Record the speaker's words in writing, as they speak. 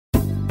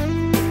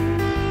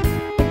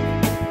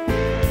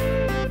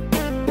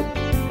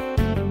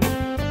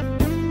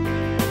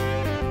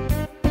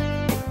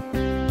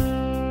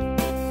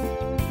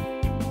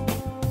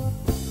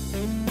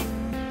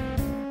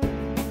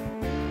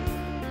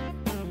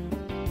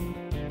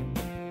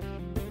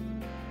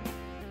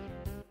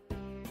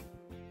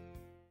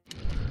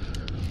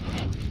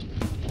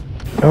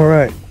All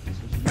right,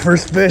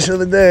 first fish of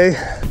the day.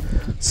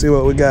 Let's see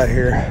what we got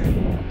here.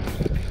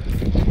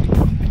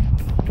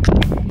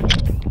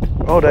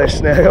 Oh, did I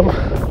snag him?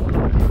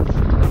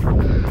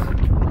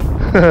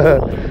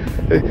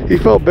 He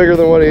felt bigger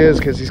than what he is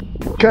because he's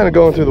kind of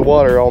going through the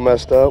water all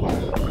messed up.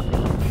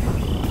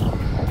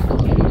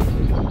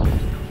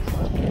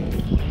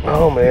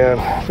 Oh man,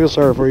 I feel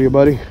sorry for you,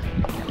 buddy.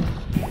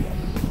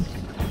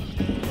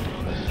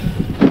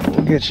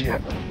 We'll get you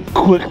a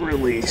quick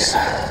release.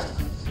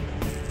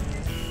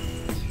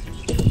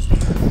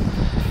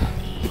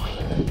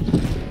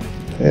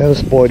 Yeah,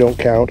 this boy don't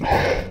count.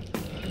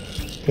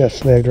 Got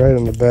snagged right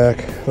in the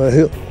back, but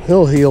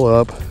he'll heal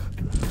up.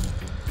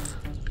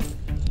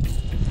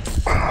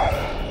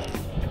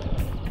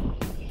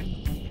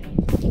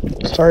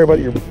 Sorry about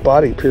your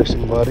body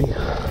piercing, buddy.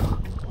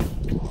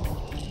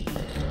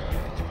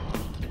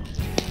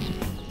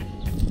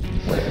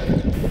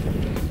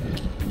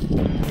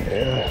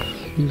 Yeah,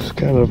 he's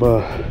kind of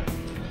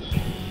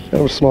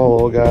a small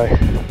little guy.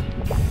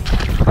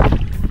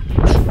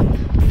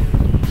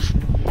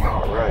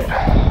 All right.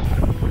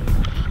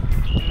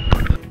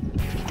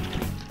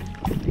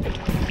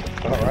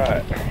 All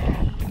right.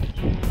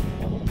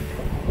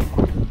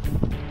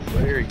 So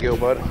here you go,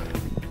 bud.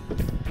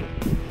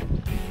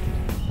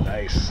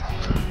 Nice.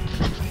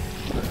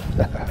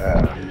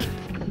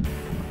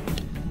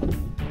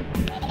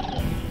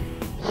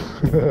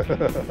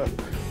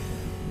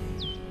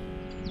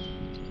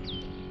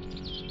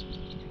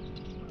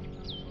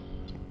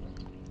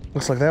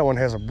 Looks like that one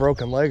has a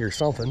broken leg or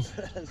something.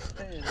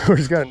 Or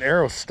he's got an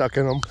arrow stuck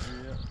in him.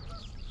 Yeah.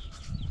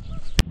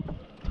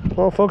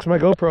 Well, folks, my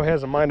GoPro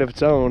has a mind of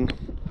its own.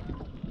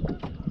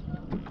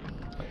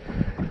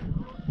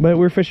 But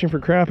we're fishing for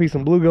crappies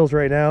and bluegills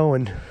right now,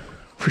 and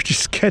we're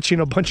just catching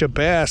a bunch of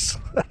bass.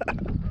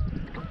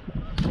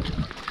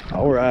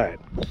 All right.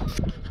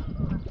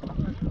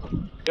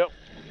 Yep,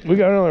 we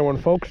got another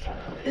one, folks.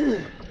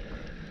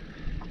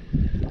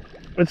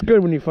 It's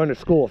good when you find a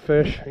school of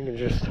fish. You can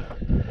just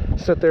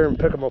sit there and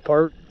pick them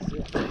apart.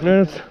 And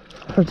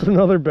that's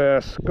another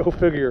bass. Go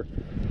figure.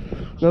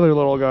 Another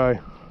little guy.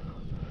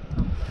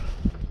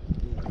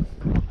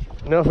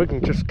 Now if we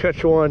can just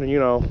catch one, you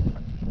know,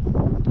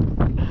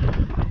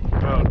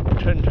 about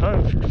 10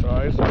 times your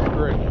size, that's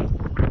great.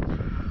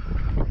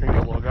 There you go,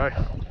 little guy.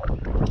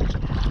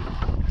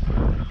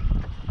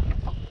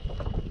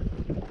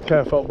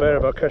 Kind of felt bad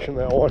about catching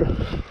that one.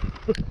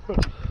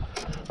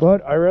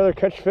 But I'd rather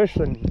catch fish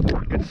than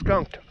get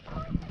skunked.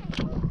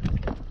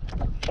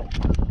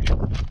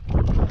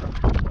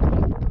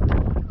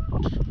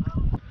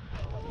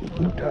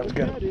 Tom's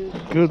got a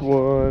good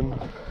one.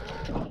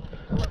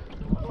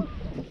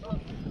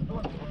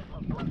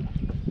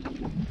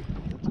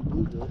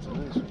 That's a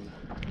nice one.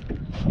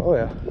 Oh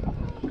yeah.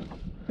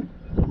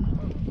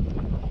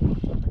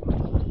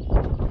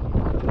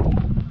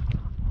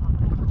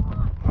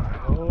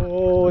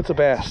 Oh, it's a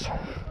bass.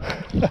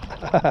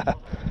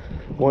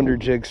 Wonder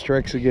jig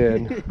strikes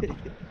again.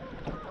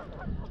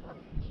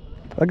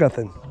 I got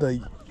the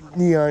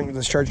neon,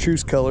 the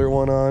chartreuse color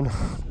one on.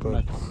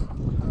 But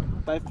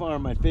by far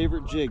my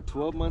favorite jig.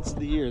 12 months of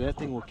the year, that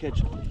thing will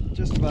catch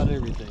just about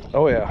everything.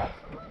 oh yeah.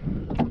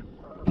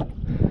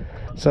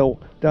 So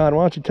Don,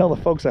 why don't you tell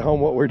the folks at home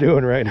what we're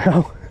doing right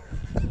now?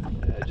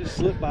 Just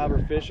slip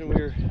bobber fishing.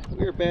 We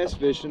were bass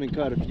fishing and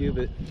caught a few,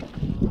 but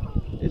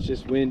it's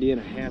just windy and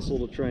a hassle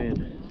to try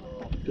and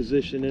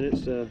position in it.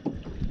 So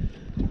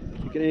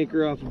you can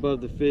anchor off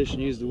above the fish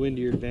and use the wind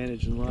to your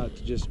advantage and allow it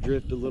to just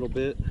drift a little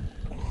bit.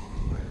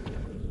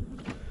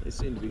 They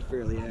seem to be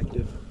fairly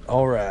active.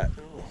 All right.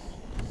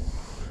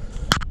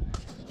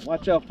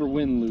 Watch out for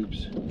wind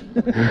loops.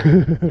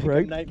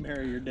 Right?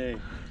 Nightmare of your day.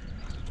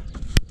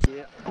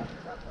 Yeah.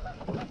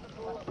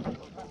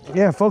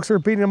 Yeah, folks, we're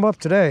beating them up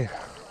today.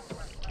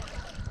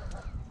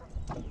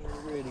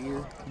 We're ready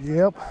here.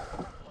 Yep.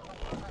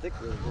 Thick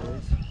little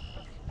boys.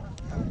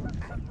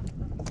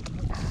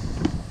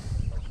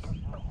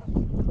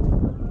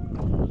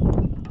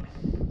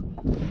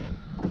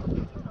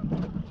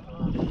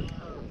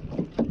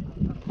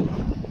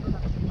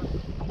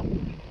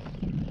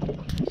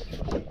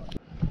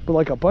 But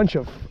like a bunch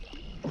of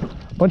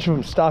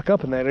them stock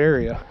up in that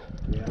area.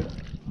 Yeah.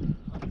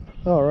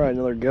 All right,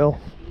 another gill.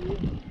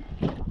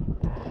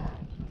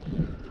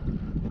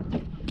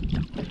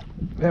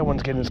 That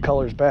one's getting his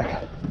colors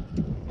back.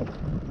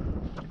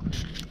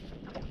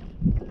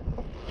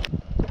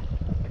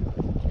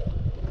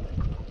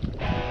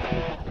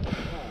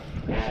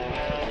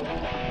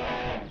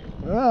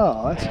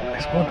 Oh, that's a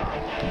nice one.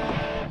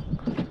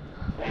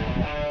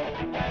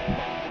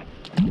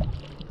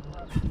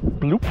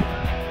 Bloop.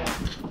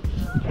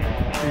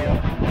 There you go.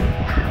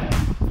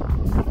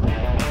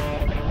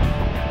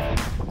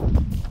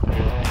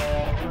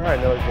 All right,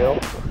 another gill.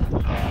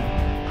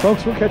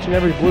 Folks, we're catching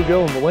every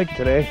bluegill in the lake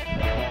today.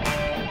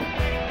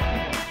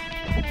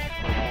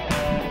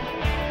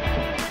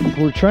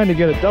 We're trying to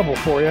get a double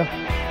for you.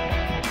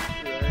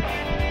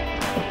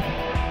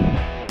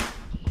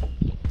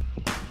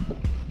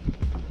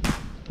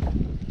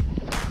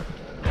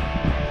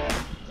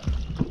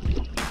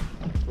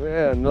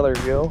 Yeah, another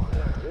gill.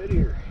 Red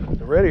ear.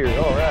 The red ear,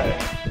 all right.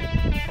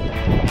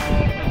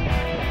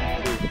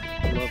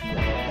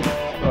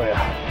 Oh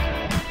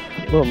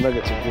yeah, little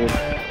nuggets are good.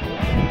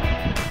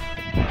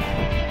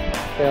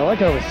 Yeah,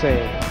 like I was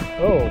saying,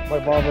 oh, my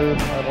bobber,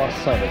 I lost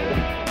sight of it.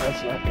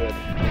 That's not good.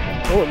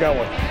 Oh, I got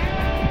one.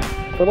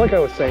 But like I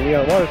was saying, yeah,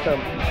 water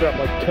temp dropped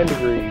like 10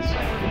 degrees.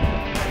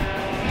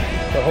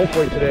 But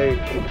hopefully today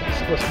it's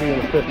supposed to be in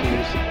the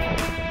 50s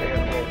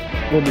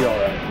and we'll be all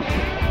right.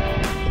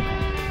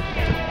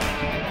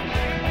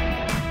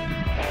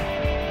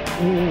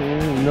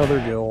 Another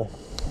gill.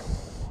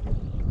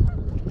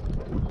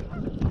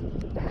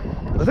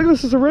 I think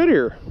this is a red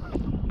ear.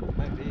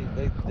 Might be.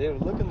 They were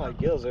looking like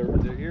gills. Their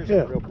ears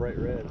are real bright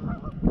red.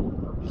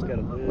 Just got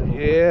a little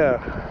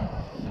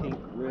pink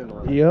rim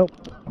on it. Yep.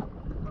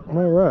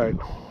 All right.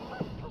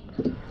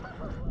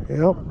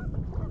 Yep.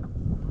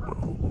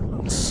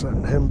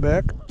 Send him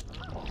back.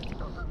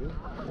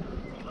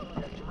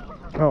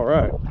 All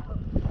right.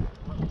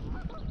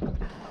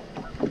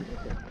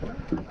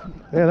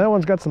 Yeah, that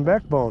one's got some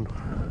backbone.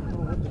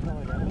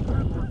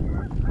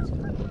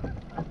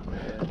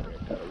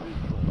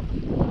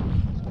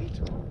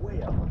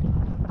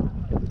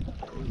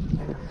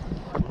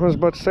 I was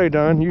about to say,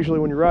 Don, usually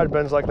when your rod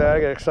bends like that, I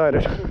get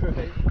excited.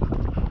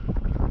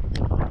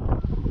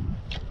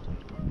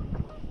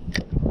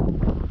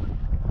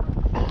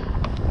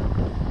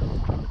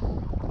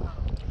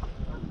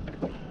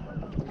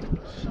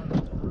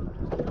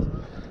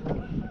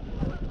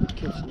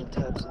 Catching the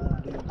taps of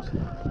them dudes.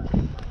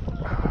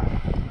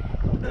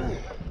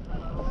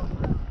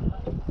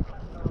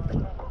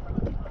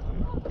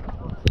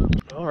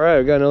 All right,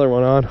 we got another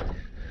one on.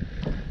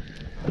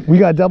 We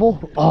got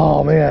double?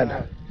 Oh, man.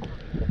 That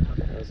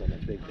was on a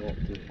big gulp,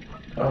 too.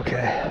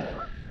 Okay.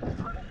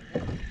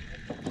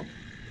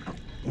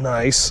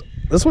 Nice.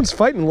 This one's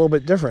fighting a little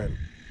bit different.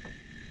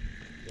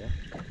 Yeah.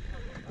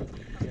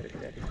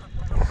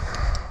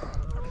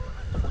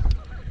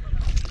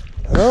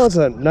 Oh, it's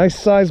a nice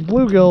sized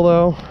bluegill,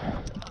 though.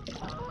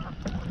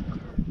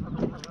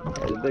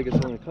 The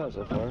biggest one we caught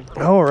so far.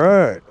 All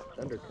right.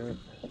 Thundercut.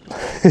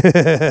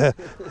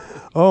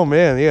 Oh,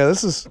 man. Yeah,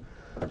 this is...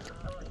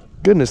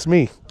 Goodness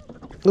me.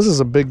 This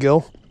is a big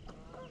gill.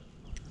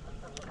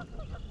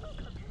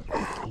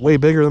 Way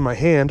bigger than my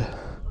hand.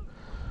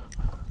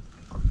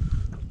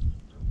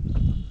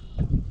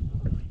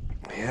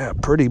 Yeah,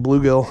 pretty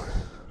bluegill.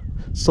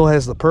 Still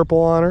has the purple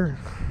on her.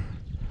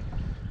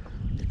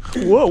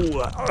 Whoa,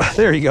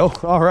 there you go.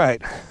 All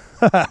right.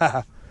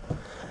 That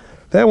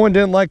one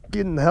didn't like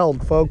getting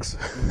held, folks.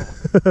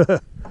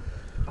 But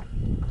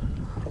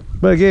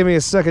it gave me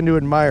a second to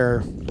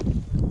admire her.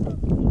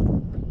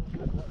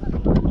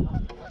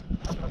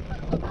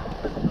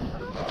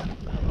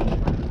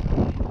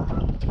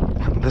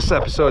 This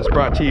episode is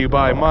brought to you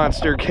by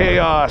Monster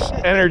Chaos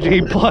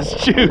Energy Plus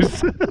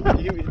Juice.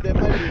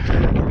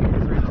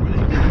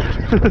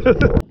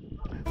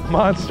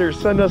 Monster,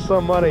 send us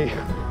some money.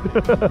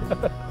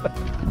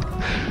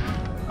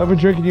 I've been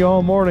drinking you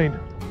all morning.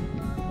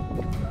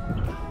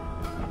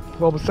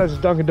 Well, besides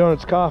Dunkin'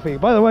 Donuts coffee.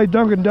 By the way,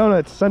 Dunkin'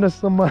 Donuts, send us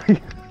some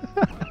money.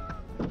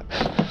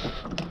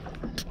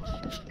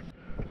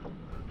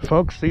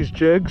 Folks, these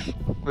jigs,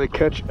 they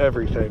catch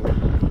everything.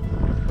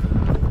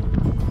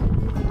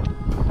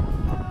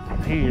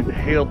 He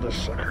inhaled this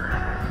sucker.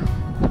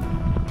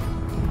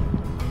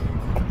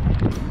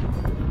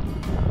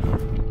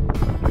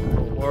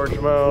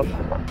 Largemouth.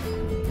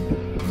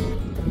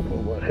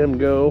 We'll let him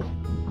go.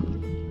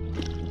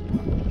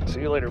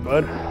 See you later,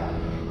 bud.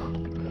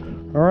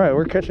 All right,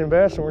 we're catching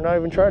bass and we're not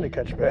even trying to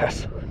catch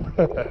bass.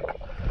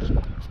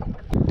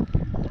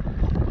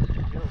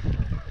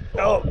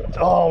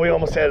 Oh, we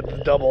almost had the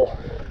double.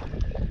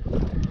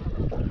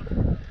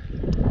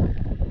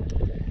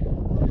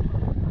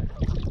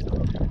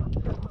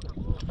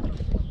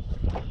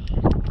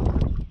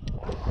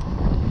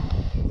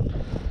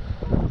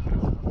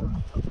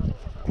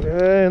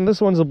 And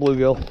this one's a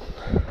bluegill.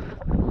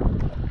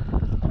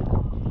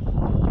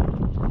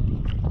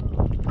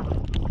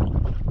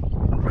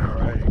 All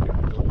right,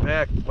 go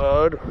back,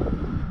 bud.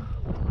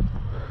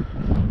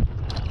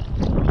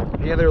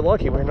 Yeah, they're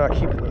lucky we're not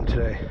keeping them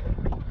today.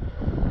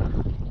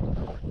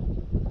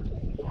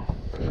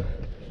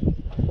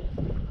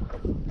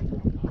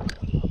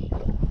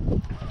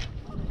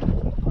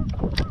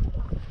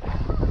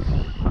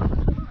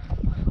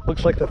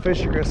 Looks like the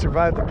fish are going to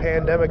survive the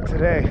pandemic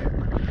today.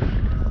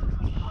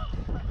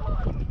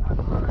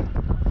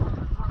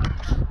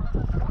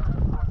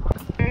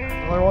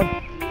 Another one.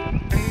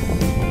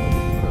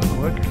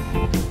 Quick.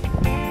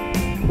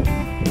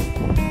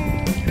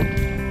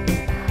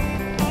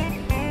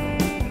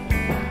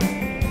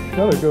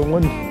 Another good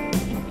one.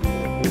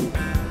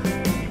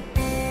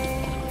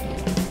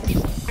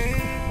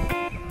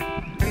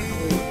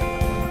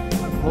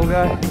 Little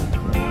guy.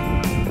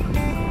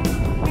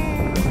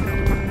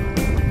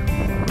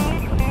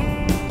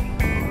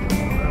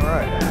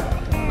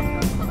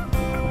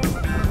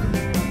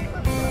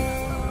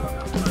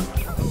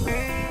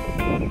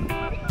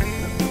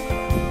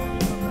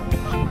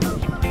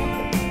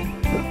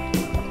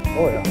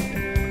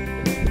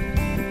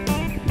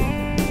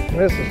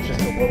 This is just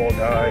a little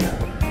guy.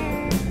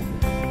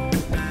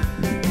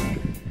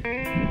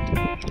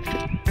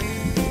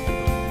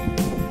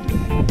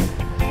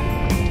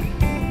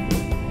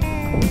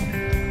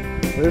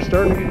 They're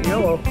starting to get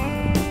yellow.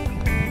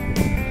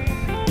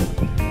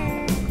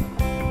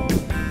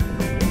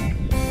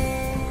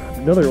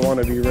 Another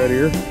wannabe red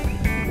ear.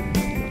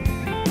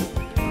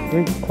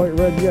 Ain't quite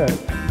red yet.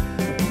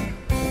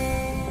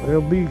 They'll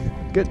be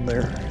getting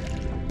there.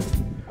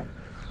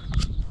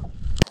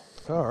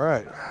 All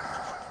right.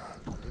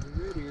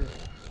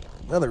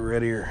 Another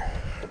red ear.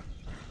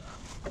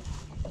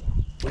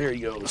 There he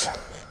goes.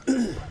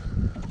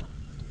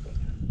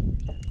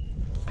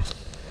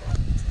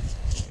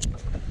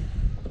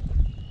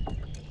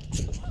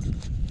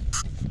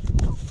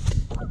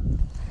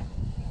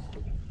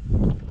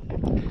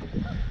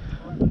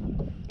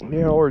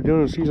 Yeah, all we're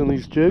doing is using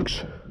these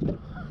jigs,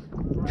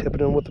 tipping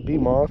them with the bee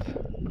moth,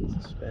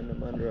 Suspend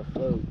them under a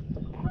float.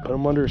 put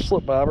them under a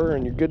slip bobber,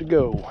 and you're good to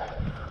go.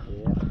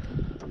 Yeah.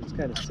 Just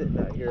kind of sitting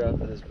out here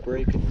off of this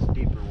break in this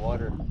deeper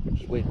water,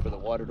 just waiting for the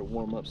water to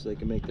warm up so they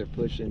can make their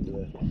push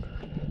into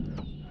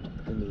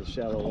the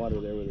shallow water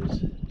there where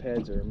these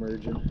pads are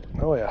emerging.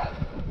 Oh yeah.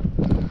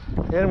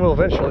 And we'll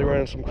eventually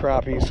run into some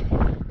crappies.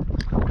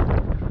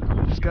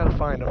 Just gotta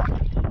find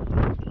them.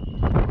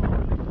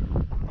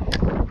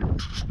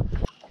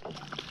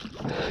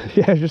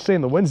 Yeah, I was just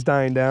saying the wind's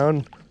dying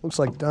down. Looks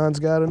like Don's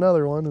got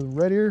another one.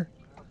 Red ear?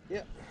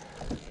 Yep.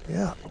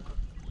 Yeah.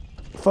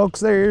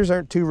 Folks, their ears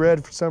aren't too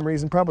red for some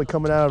reason. Probably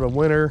coming out of the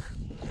winter.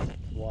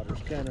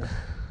 Water's kind of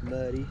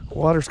muddy.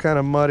 Water's kind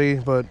of muddy,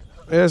 but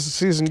as the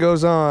season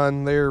goes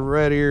on, their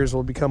red ears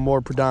will become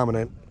more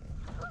predominant.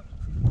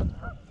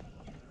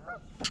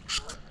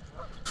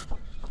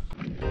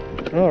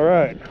 All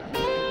right.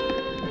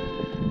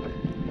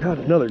 Got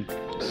another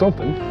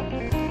something.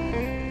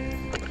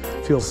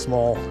 Feels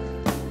small.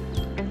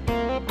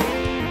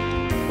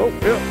 Oh,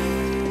 yeah.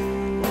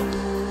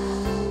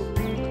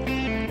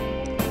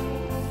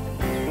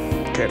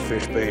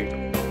 Catfish bait.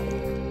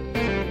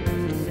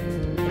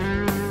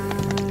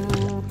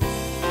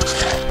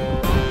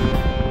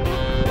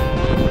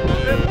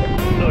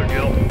 Another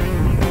gill.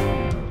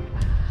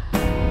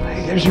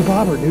 Hey, there's your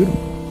bobber, dude.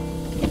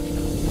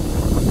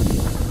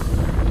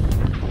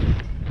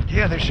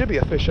 Yeah, there should be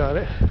a fish on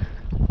it.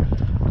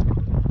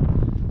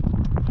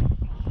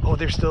 Oh,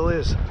 there still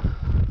is.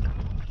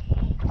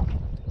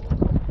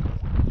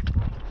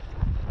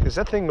 Because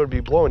that thing would be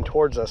blowing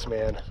towards us,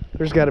 man.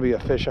 There's got to be a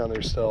fish on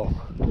there still.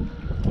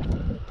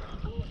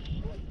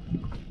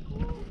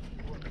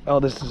 Oh,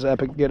 this is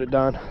epic. Get it,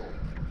 Don.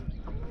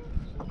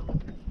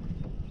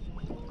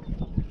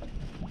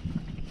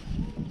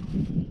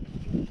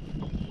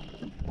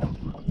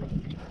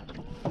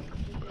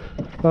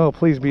 Oh,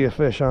 please be a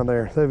fish on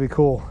there. That'd be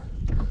cool.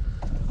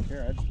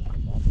 Here, I just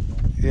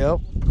Yep.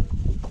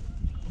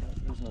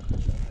 there's no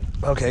fish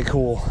on Okay,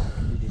 cool. it.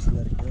 We just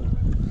let it go.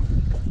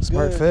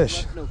 Smart Good.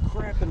 fish. No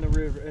crap in the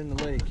river, in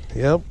the lake.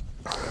 Yep.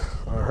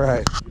 All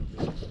right.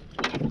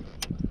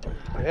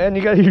 And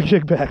you got your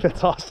jig back.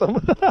 That's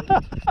awesome.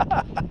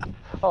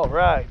 All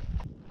right.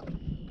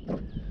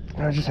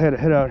 I just had to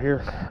head out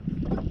here.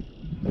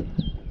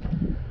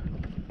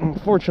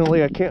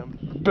 Unfortunately, I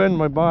can't bend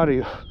my body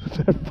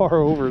that far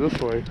over this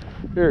way.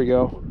 There you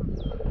go.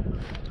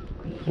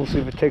 We'll see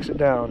if it takes it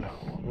down.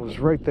 It was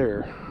right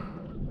there.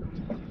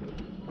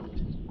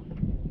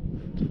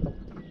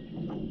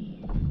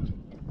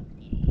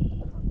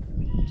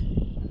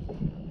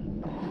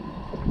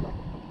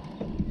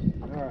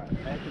 All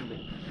right, back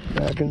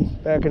in the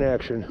Back in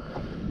action.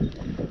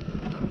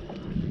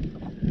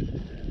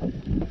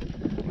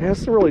 Yeah,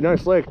 it's a really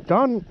nice lake.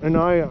 Don and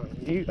I,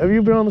 have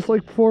you been on this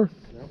lake before?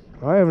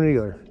 No. I haven't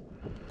either.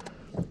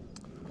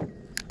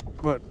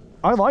 But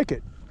I like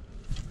it.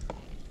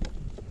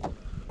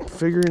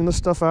 Figuring this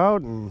stuff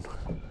out and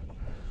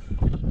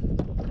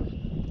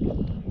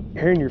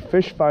hearing your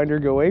fish finder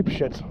go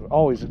apeshit's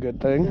always a good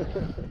thing.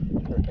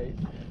 right.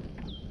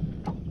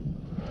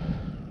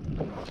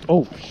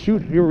 Oh,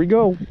 shoot, here we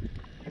go.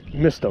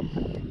 Missed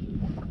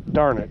him.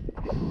 Darn it.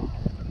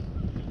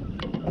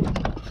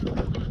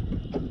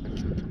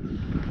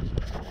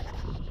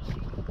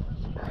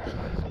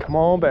 Come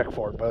on back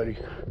for it, buddy.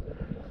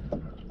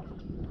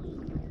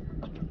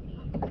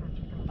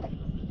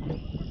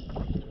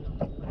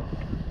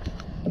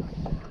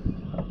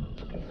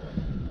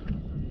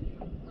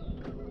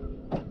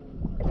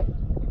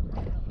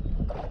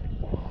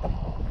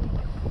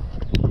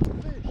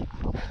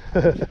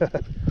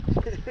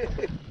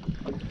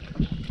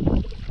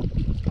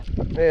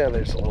 Yeah,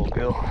 there's a little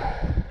gill.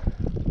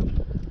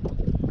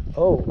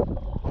 Oh,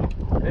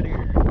 red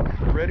ear.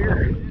 Red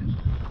ear.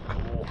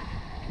 Cool.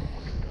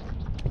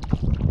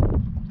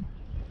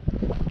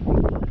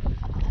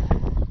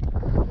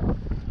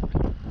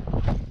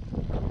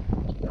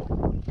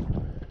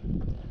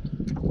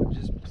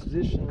 Just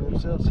positioning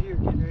themselves here,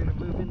 getting ready to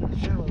move into the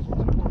shallows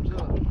once it warms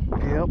up.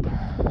 Yep.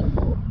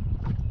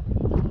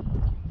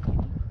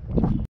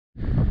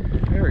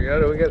 There we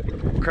go. Do we get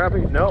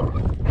crappie? No.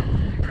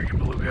 Freaking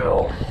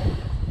bluegill.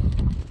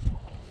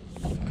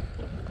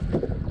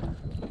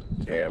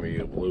 Damn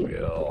you,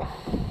 bluegill.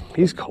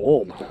 He's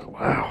cold.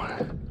 Wow.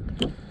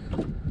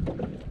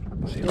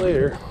 See you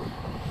later.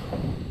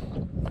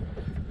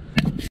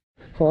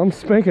 Well, I'm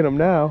spanking him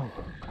now.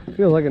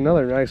 Feels like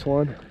another nice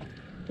one.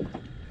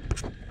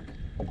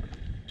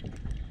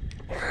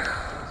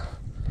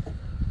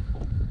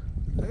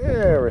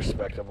 Yeah,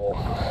 respectable.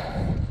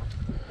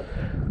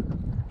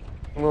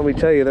 Let me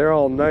tell you, they're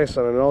all nice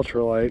on an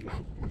ultralight.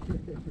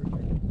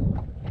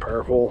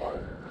 Purple.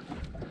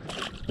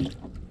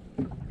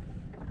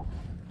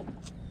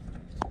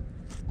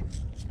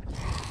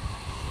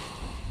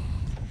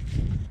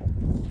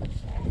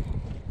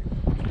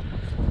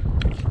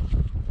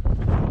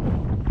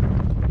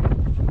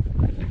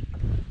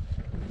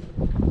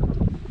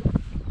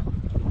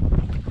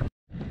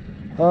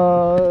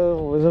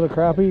 Is it a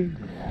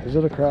crappie? Is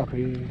it a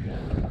crappie?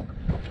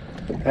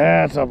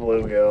 That's a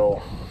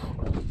bluegill.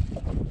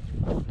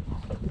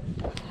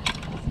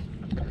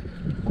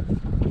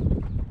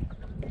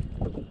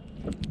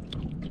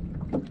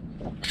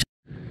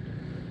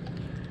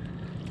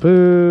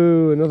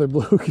 Boo, another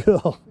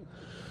bluegill.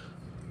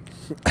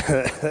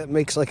 That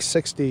makes like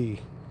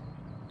 60.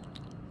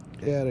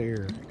 Get out of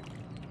here.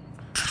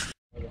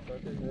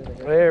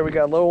 There, we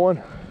got a little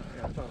one.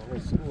 I found a whole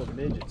school of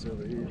midgets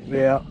over here.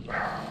 Yeah.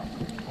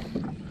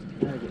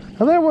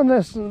 Well, that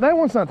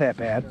one's not that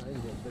bad.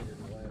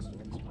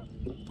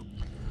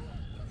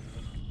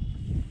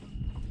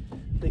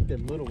 I think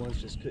them little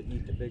ones just couldn't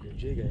eat the bigger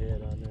jig I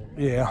had on there.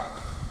 Yeah.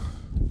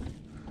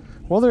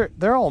 Well,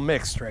 they're all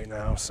mixed right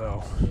now,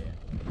 so.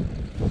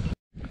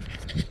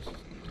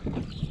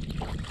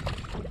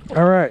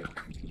 All right.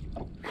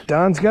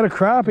 Don's got a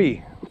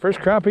crappie. First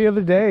crappie of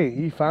the day.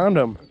 He found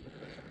him.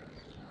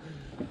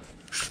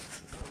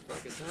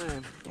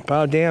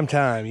 About damn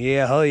time.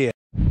 Yeah, hell yeah.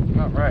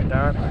 All right,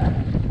 Don.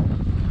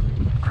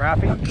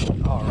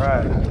 Crappie? All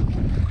right.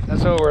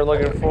 That's what we're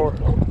looking for.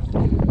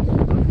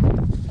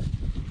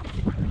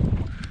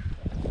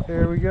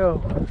 Here we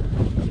go.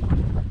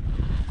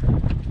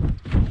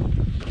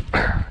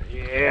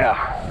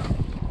 Yeah.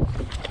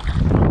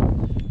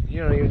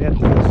 You don't even have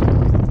to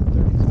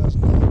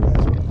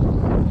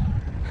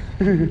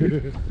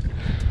listen.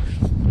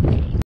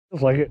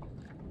 Feels like it.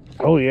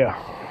 Oh yeah.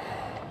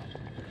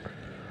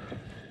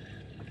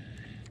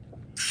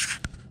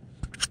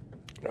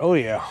 Oh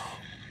yeah.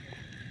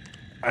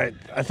 I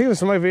think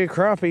this might be a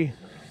crappie.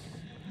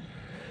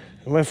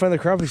 We might find the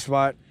crappie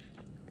spot.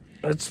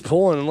 It's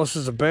pulling unless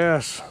it's a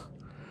bass.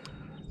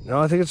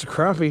 No, I think it's a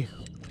crappie.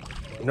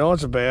 No,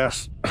 it's a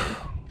bass.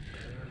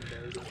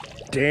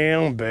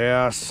 Damn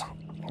bass.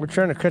 We're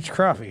trying to catch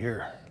crappie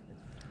here.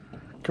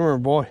 Come here,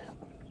 boy.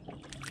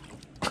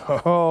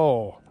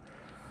 Oh.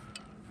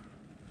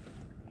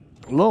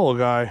 Little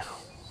guy.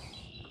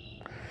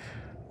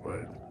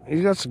 But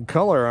he's got some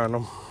color on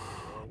him.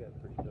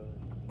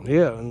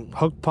 Yeah, and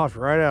hook popped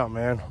right out,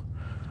 man.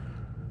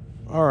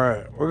 All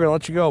right, we're gonna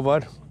let you go,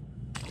 bud.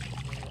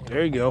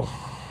 There you go.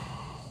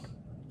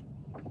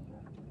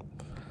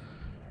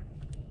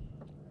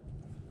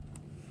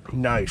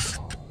 Nice.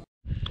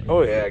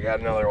 Oh yeah, I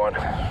got another one.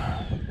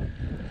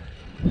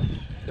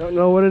 Don't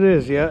know what it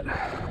is yet.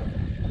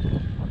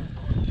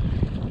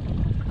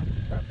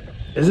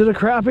 Is it a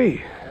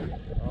crappie?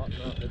 Oh,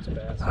 no, it's a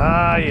bass.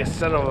 Ah, you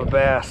son of a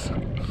bass.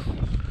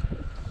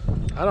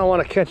 I don't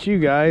want to catch you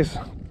guys.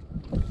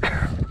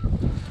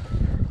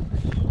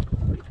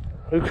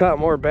 Who caught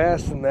more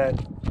bass than that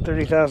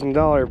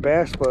 $30,000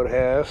 bass boat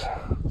has?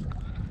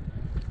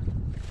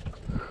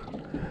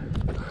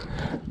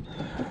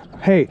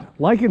 Hey,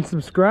 like and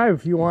subscribe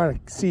if you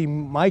want to see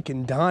Mike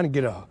and Don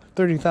get a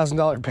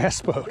 $30,000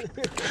 bass boat.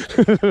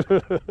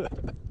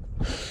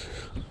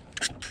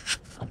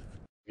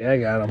 Yeah, I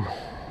got him.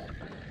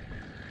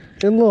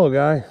 Good little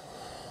guy.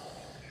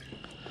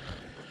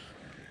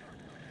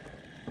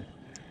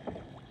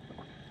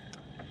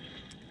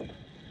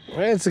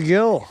 Hey, it's a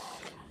gill.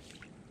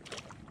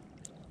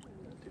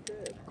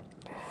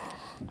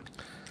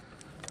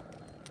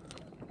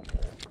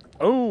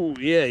 Oh,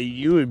 yeah,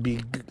 you would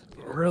be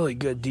really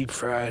good deep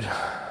fried.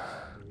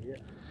 Yeah,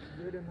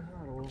 good in the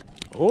hot oil.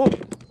 Oh,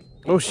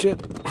 oh shit.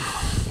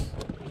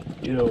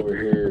 Get over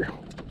here.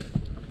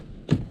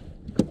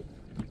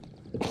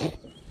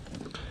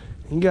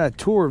 You got a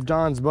tour of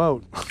Don's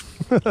boat.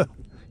 Get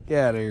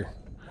out of here.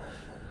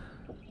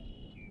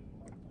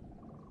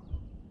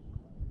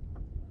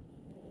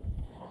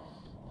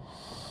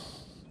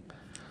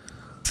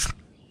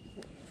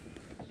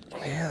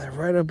 Yeah, they're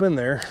right up in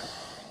there.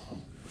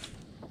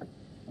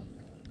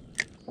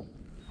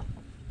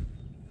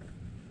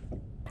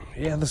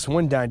 Yeah, this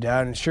wind died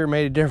down and it sure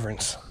made a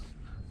difference.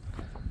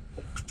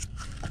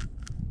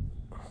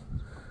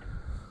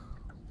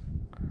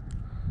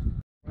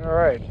 All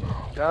right,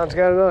 Don's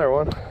got another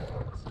one. It's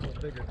a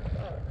little bigger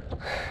than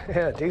that.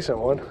 Yeah, decent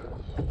one.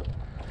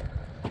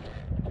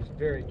 He's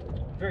very,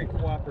 very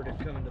cooperative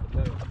coming to the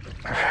boat.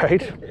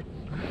 Right.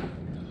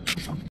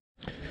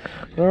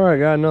 All right,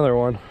 got another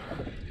one.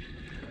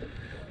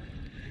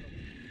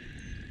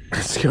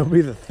 It's gonna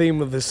be the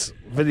theme of this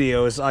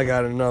video is I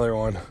got another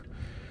one.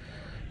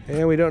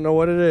 And we don't know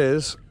what it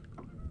is.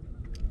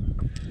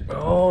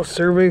 Oh,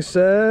 survey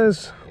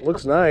says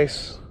looks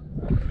nice.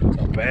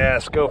 It's a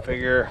bass, go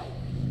figure.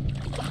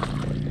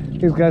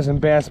 These guys in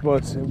bass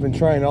boats have been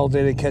trying all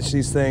day to catch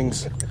these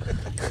things,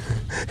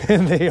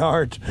 and they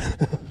aren't.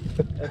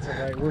 That's all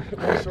right.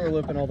 We're sore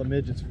lipping all the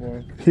midgets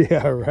for them.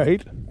 Yeah,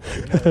 right.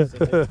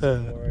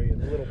 The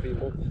little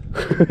people.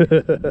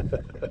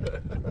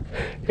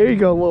 Here you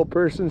go, little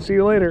person. See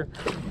you later.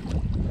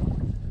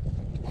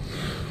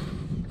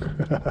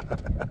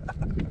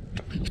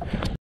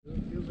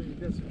 Feels like you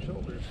got some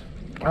shoulders.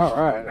 All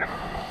right.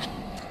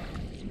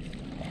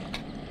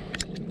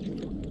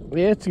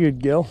 Yeah, it's a good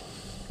gill.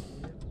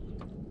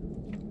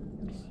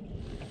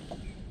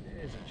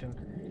 It's a chunker.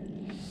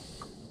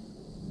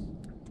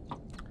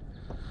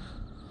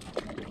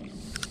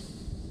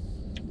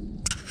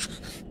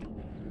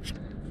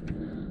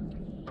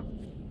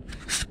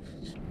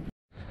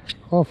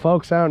 Well,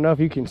 folks, I don't know if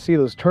you can see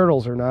those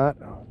turtles or not,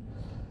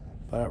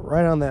 but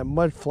right on that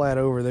mud flat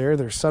over there,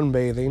 they're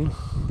sunbathing.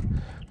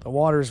 The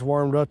water's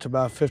warmed up to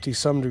about 50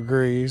 some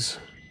degrees.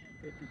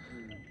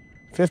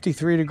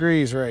 53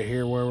 degrees right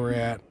here where we're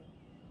at.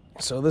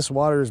 So this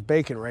water is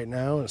baking right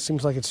now, and it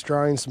seems like it's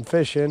drawing some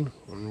fish in,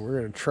 and we're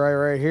going to try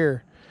right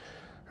here.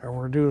 All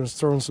we're doing is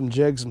throwing some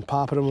jigs and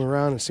popping them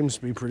around. It seems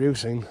to be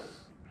producing.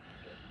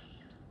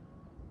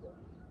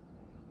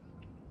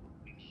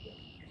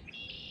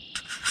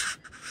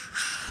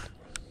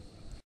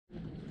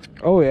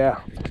 Oh yeah,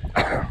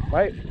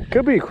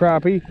 could be a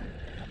crappie.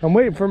 I'm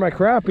waiting for my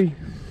crappie.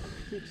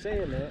 Keep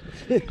saying that.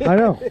 I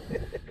know.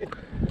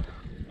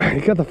 You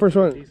got the first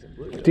one.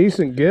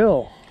 Decent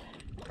gill.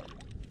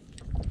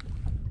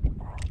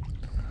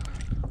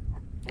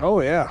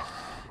 Oh yeah,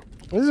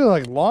 this is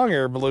like long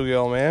hair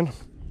bluegill, man.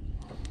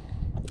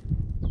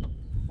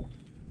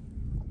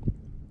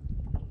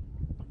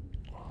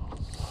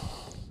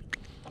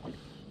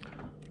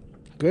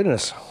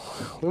 Goodness,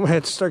 we might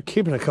have to start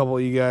keeping a couple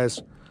of you guys.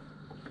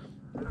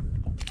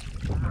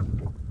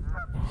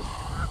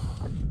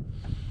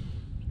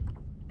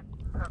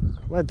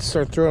 Might have to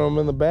start throwing them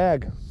in the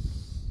bag.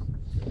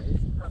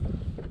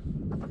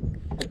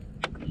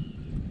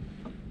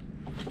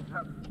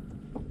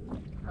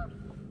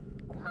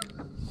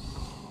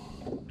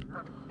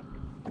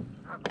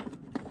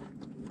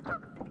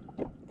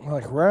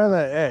 Like right on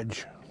that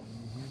edge.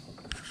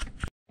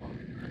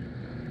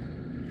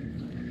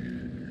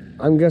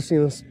 I'm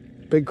guessing this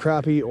big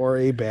crappie or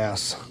a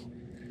bass.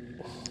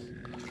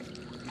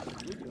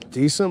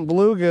 Decent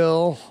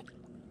bluegill.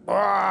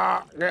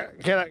 Ah,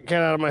 get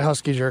out of my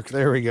husky jerk.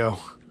 There we go.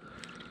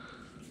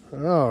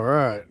 All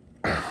right.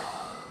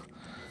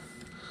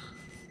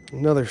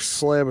 Another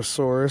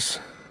slabosaurus.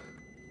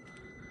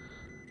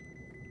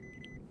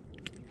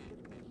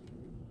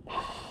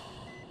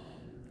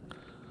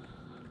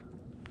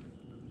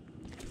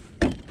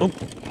 Oh,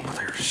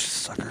 there's a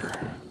sucker.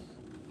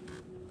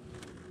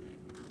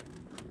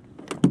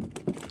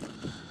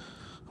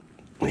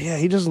 Yeah,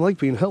 he doesn't like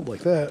being held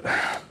like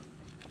that.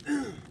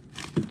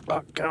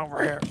 Oh, get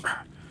over here.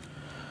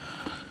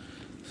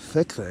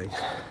 Thick thing.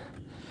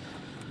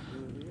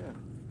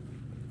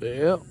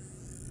 Yep.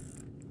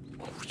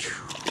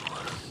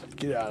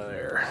 Get out of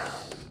there.